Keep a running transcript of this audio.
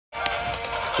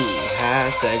He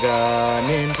has Sega,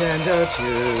 Nintendo 2,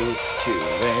 2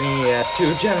 NES,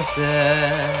 2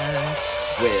 Genesis.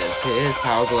 With his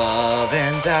power glove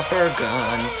and zapper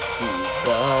gun, he's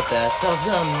the best of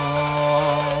them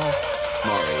all.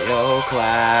 Mario,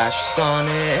 Clash,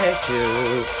 Sonic 2,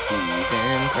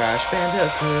 even Crash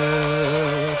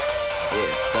Bandicoot.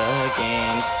 If the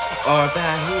games are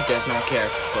bad, he does not care,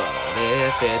 but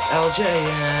if it's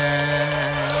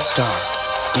LJN. Star,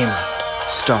 gamer,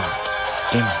 star,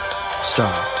 gamer,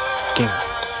 star, gamer,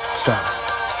 star,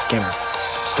 gamer,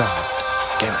 star,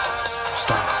 gamer,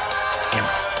 star,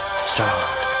 gamer,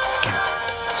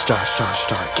 star, gamer,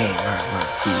 star, gamer.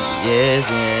 He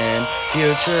is in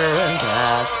future and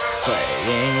past,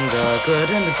 playing the good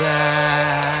and the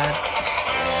bad.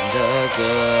 And the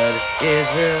good is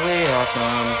really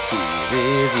awesome. He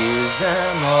reviews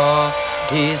them all.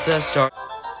 He's the star.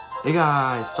 Hey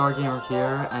guys, Star Gamer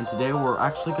here, and today we're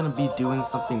actually going to be doing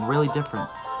something really different.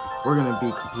 We're going to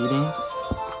be competing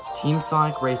Team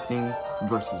Sonic Racing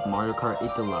versus Mario Kart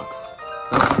 8 Deluxe.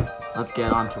 So, let's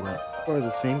get on to it. Are the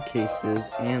same cases,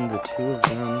 and the two of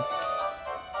them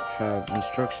have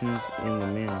instructions in the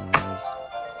manuals.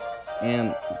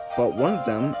 But one of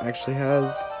them actually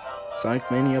has Sonic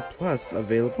Mania Plus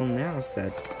available now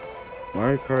set.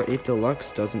 Mario Kart 8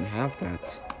 Deluxe doesn't have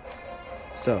that.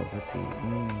 So, let's see.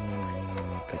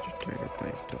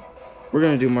 We're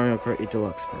gonna do Mario Kart 8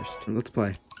 Deluxe first. Let's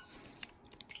play.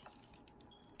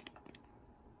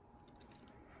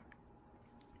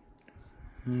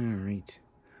 Alright.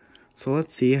 So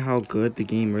let's see how good the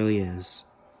game really is.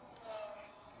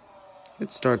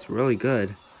 It starts really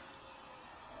good.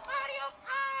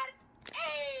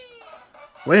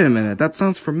 Wait a minute, that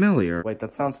sounds familiar. Wait,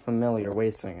 that sounds familiar. Wait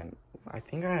a second. I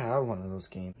think I have one of those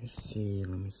games. Let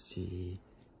me see.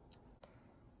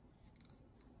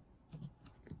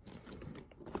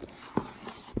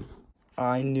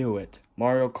 I knew it.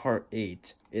 Mario Kart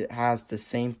 8. It has the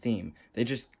same theme. They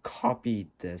just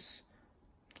copied this.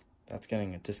 That's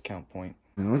getting a discount point.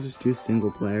 And I'll just do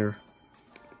single player.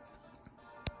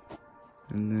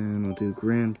 And then I'll do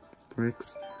Grand Prix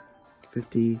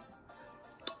 50.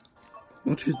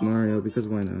 I'll choose Mario because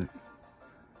why not?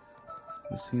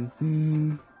 The same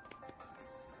thing.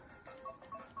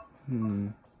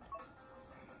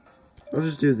 I'll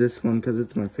just do this one because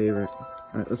it's my favorite.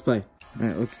 Alright, let's play.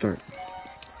 Alright, let's start.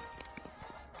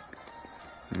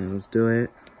 Alright, let's do it.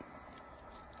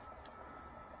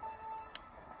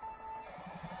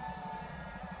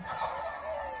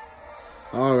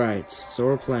 Alright, so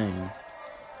we're playing.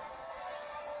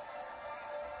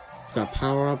 It's got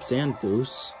power-ups and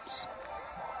boosts.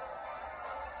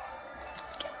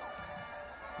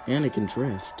 And it can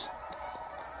drift.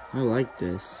 I like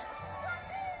this.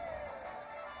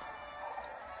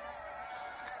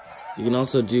 You can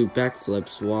also do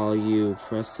backflips while you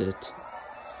press it.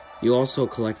 You also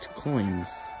collect coins.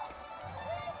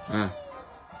 Ah.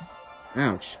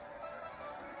 Ouch.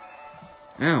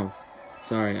 Ow.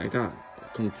 Sorry, I got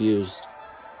confused.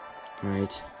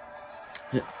 Alright.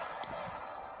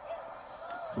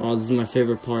 Oh, this is my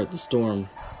favorite part, the storm.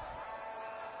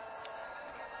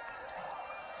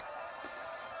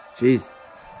 Jeez.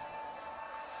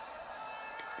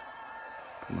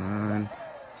 Come on.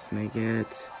 Let's make it.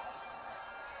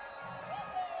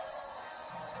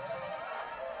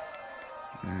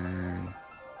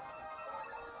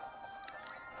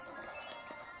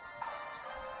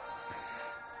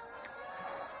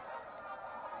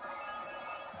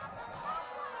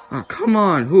 Oh, come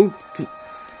on. Who?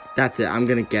 That's it. I'm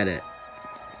gonna get it.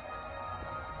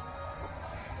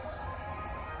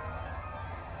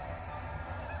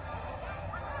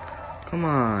 Come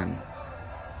on.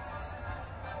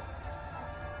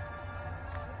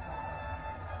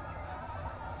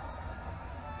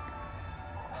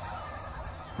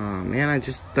 Oh man, I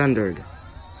just thundered.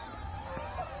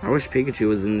 I wish Pikachu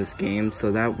was in this game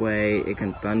so that way it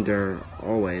can thunder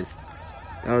always.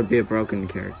 That would be a broken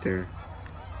character.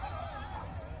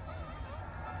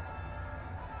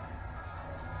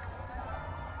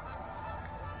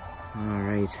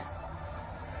 Alright.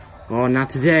 Oh, not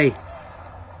today.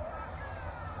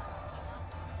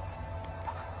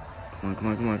 Come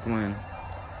on. Come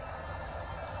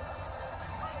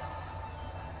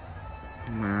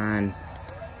on.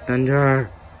 Thunder.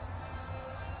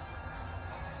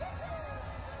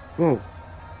 Whoa.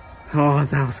 Oh,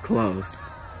 that was close.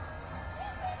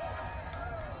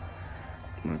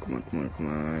 Come on.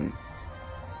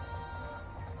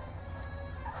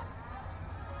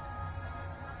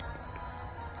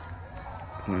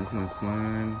 Come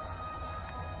on.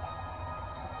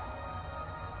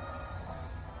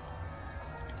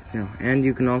 Yeah, and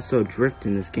you can also drift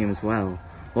in this game as well.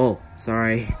 Oh,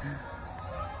 sorry.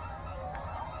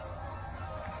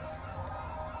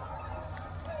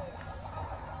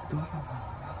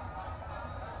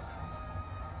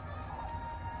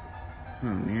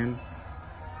 Oh, man.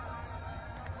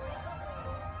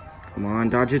 Come on,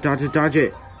 dodge it, dodge it, dodge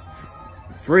it.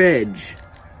 Fridge.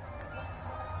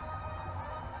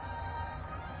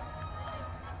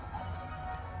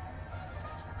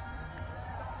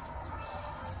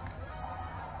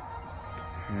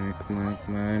 Alright, come on,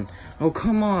 come on. Oh,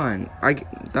 come on.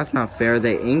 That's not fair.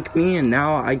 They ink me and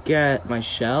now I get my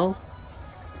shell?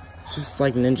 It's just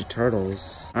like Ninja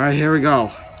Turtles. Alright, here we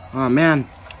go. Oh, man.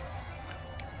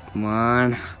 Come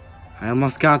on. I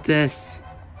almost got this.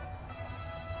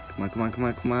 Come on, come on, come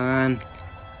on, come on.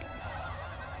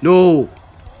 No!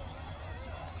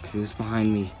 Okay, who's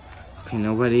behind me? Okay,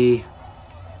 nobody.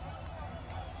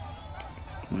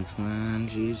 Come on, come on.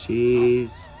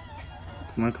 GG's.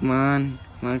 Come on, come on.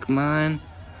 Come on, come on.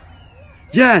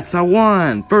 Yes, I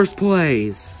won! First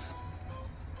place!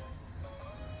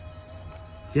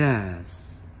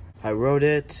 Yes. I wrote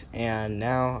it, and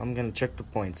now I'm gonna check the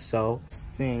points. So,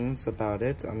 things about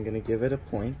it, I'm gonna give it a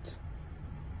point.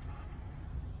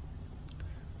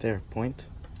 There, point.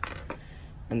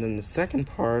 And then the second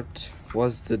part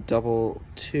was the double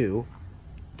 2.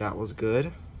 That was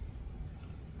good.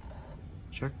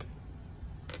 Check.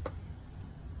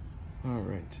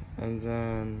 Alright, and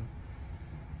then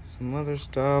some other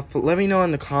stuff. Let me know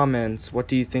in the comments, what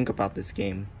do you think about this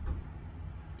game?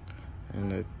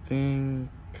 And I think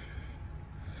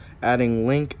adding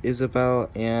Link, Isabelle,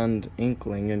 and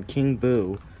Inkling, and King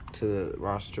Boo to the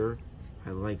roster.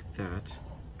 I like that.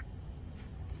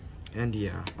 And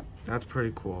yeah, that's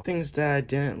pretty cool. Things that I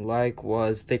didn't like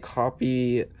was they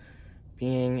copy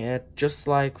being it, just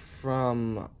like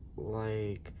from,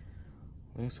 like,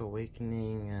 Link's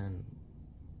Awakening, and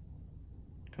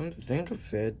come to think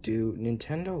of it, do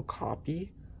Nintendo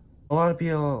copy? A lot of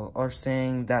people are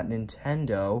saying that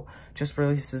Nintendo just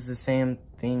releases the same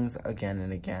things again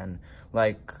and again,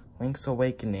 like Link's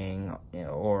Awakening, you know,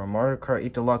 or Mario Kart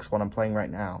 8 Deluxe, what I'm playing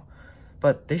right now.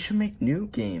 But they should make new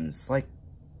games. Like,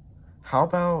 how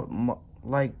about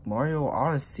like Mario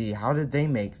Odyssey? How did they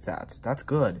make that? That's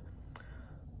good.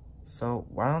 So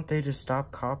why don't they just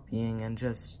stop copying and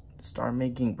just start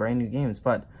making brand new games?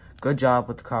 But good job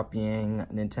with copying,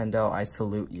 Nintendo. I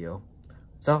salute you.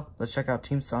 So let's check out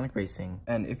Team Sonic Racing.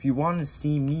 And if you want to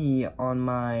see me on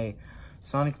my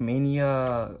Sonic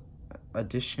Mania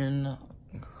edition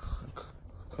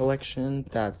collection,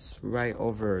 that's right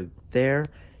over there.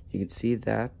 You can see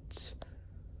that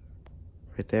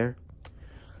right there.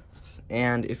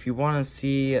 And if you want to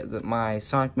see my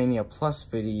Sonic Mania Plus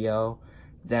video,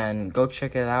 then go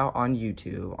check it out on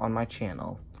YouTube on my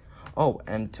channel. Oh,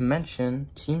 and to mention,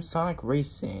 Team Sonic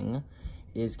Racing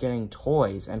is getting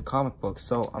toys and comic books,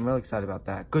 so I'm really excited about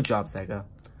that. Good job, Sega.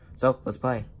 So, let's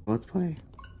play. Let's play.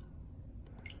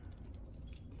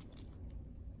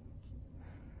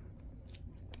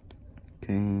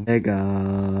 Okay,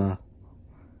 Sega.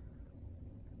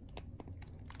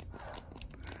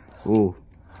 Ooh.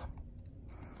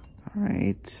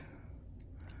 Alright.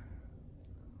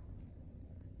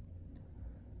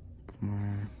 Come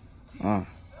on. Oh.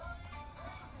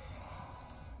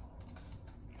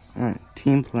 Alright,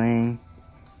 team playing.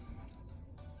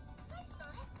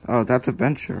 Oh, that's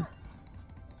adventure.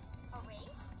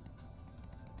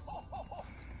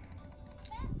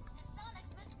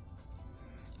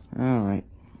 Alright.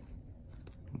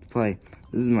 Let's play.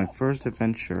 This is my first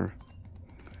adventure.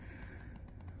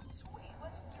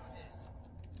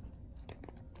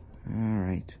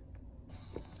 Alright.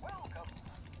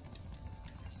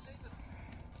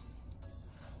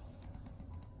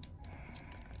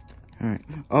 Alright.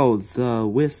 Oh, the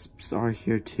wisps are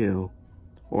here too.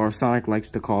 Or Sonic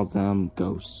likes to call them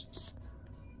ghosts.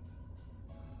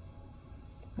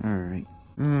 Alright.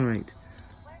 Alright.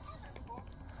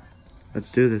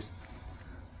 Let's do this.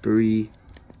 3,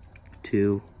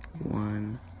 2,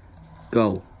 1,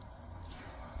 go.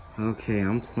 Okay,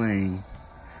 I'm playing.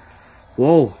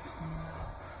 Whoa!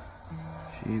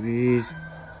 Jeebies.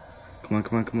 Come on,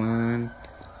 come on, come on.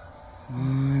 Come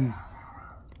on.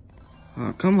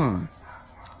 Oh, come on.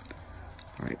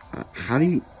 Alright, how do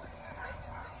you...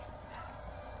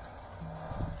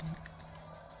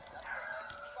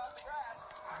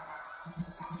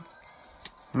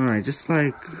 Alright, just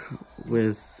like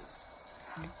with...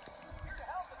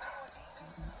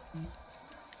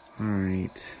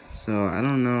 Alright, so I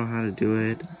don't know how to do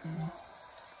it.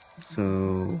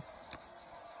 So...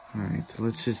 Alright, so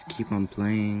let's just keep on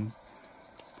playing.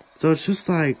 So it's just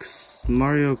like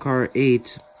Mario Kart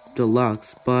 8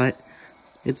 Deluxe, but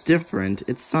It's different.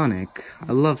 It's Sonic.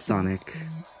 I love Sonic.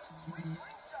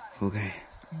 Okay.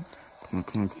 Come on,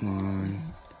 come on, come on.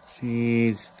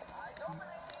 Jeez.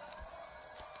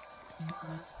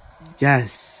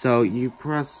 Yes, so you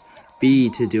press B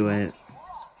to do it.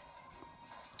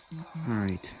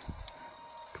 Alright.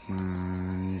 Come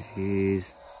on, jeez.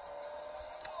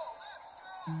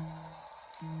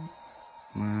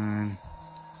 Come on.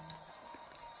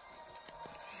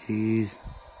 Jeez.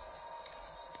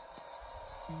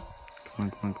 Come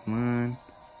on, come on, come on.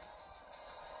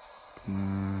 Come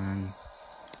on.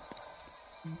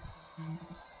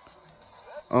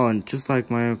 Oh, and just like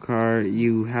Mario Kart,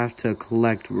 you have to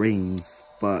collect rings,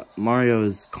 but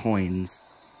Mario's coins.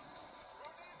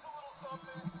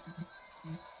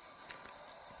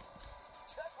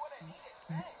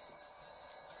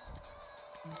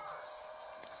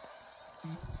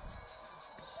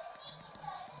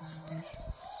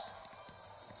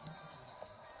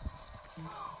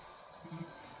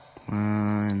 Come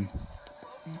on.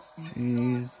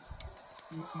 Jeez.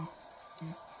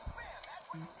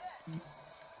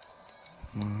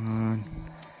 Come on.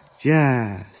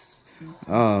 Yes.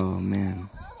 Oh, man.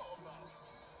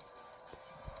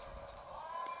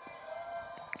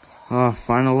 Oh,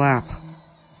 final lap.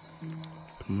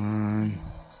 Come on.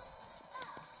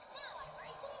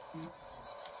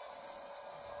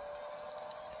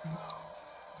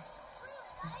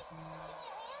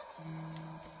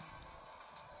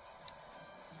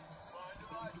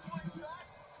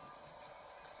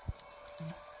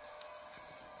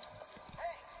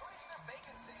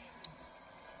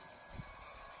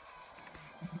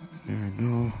 There we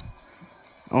go.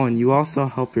 Oh, and you also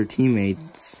help your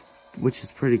teammates, which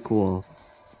is pretty cool.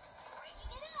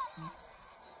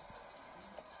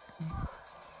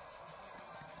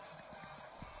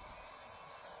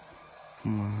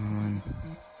 Come on.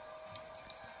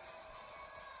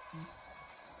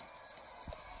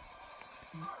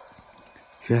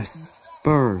 Yes,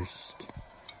 burst.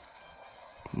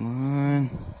 Come on.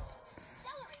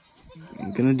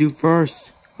 I'm gonna do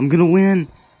first. I'm gonna win.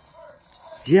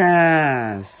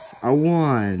 Yes, I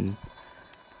won.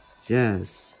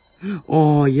 Yes.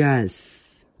 Oh,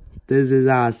 yes. This is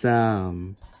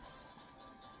awesome.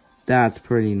 That's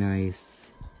pretty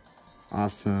nice.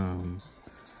 Awesome.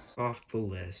 Off the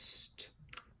list.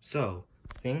 So,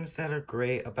 things that are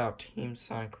great about Team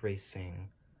Sonic Racing.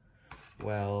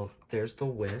 Well, there's the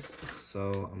whisk,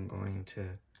 so I'm going to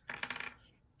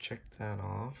check that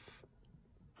off.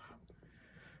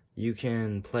 You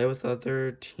can play with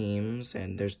other teams,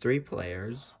 and there's 3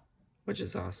 players, which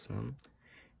is awesome.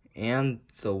 And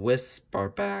the wisps are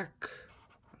back,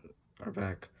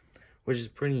 which is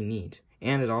pretty neat.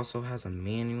 And it also has a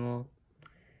manual.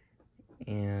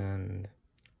 And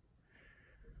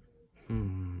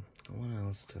what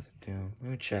else does it do?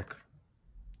 Let me check.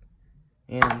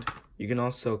 And you can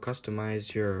also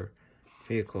customize your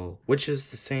vehicle, which is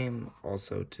the same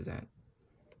also to that.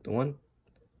 The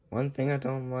one thing I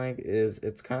don't like is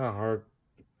it's kind of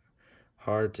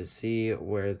hard to see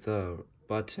where the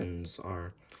buttons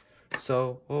are.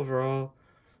 So overall,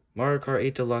 Mario Kart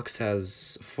 8 Deluxe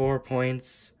has 4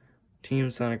 points.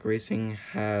 Team Sonic Racing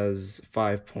has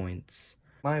 5 points.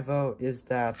 My vote is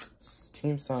that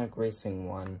Team Sonic Racing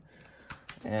won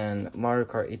and Mario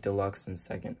Kart 8 Deluxe in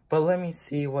second. But let me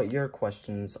see what your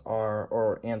questions are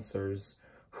or answers.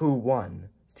 Who won?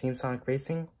 Team Sonic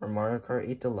Racing or Mario Kart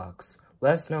 8 Deluxe?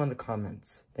 Let us know in the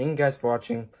comments. Thank you guys for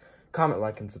watching. Comment,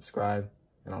 like, and subscribe.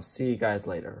 And I'll see you guys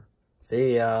later.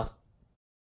 See ya.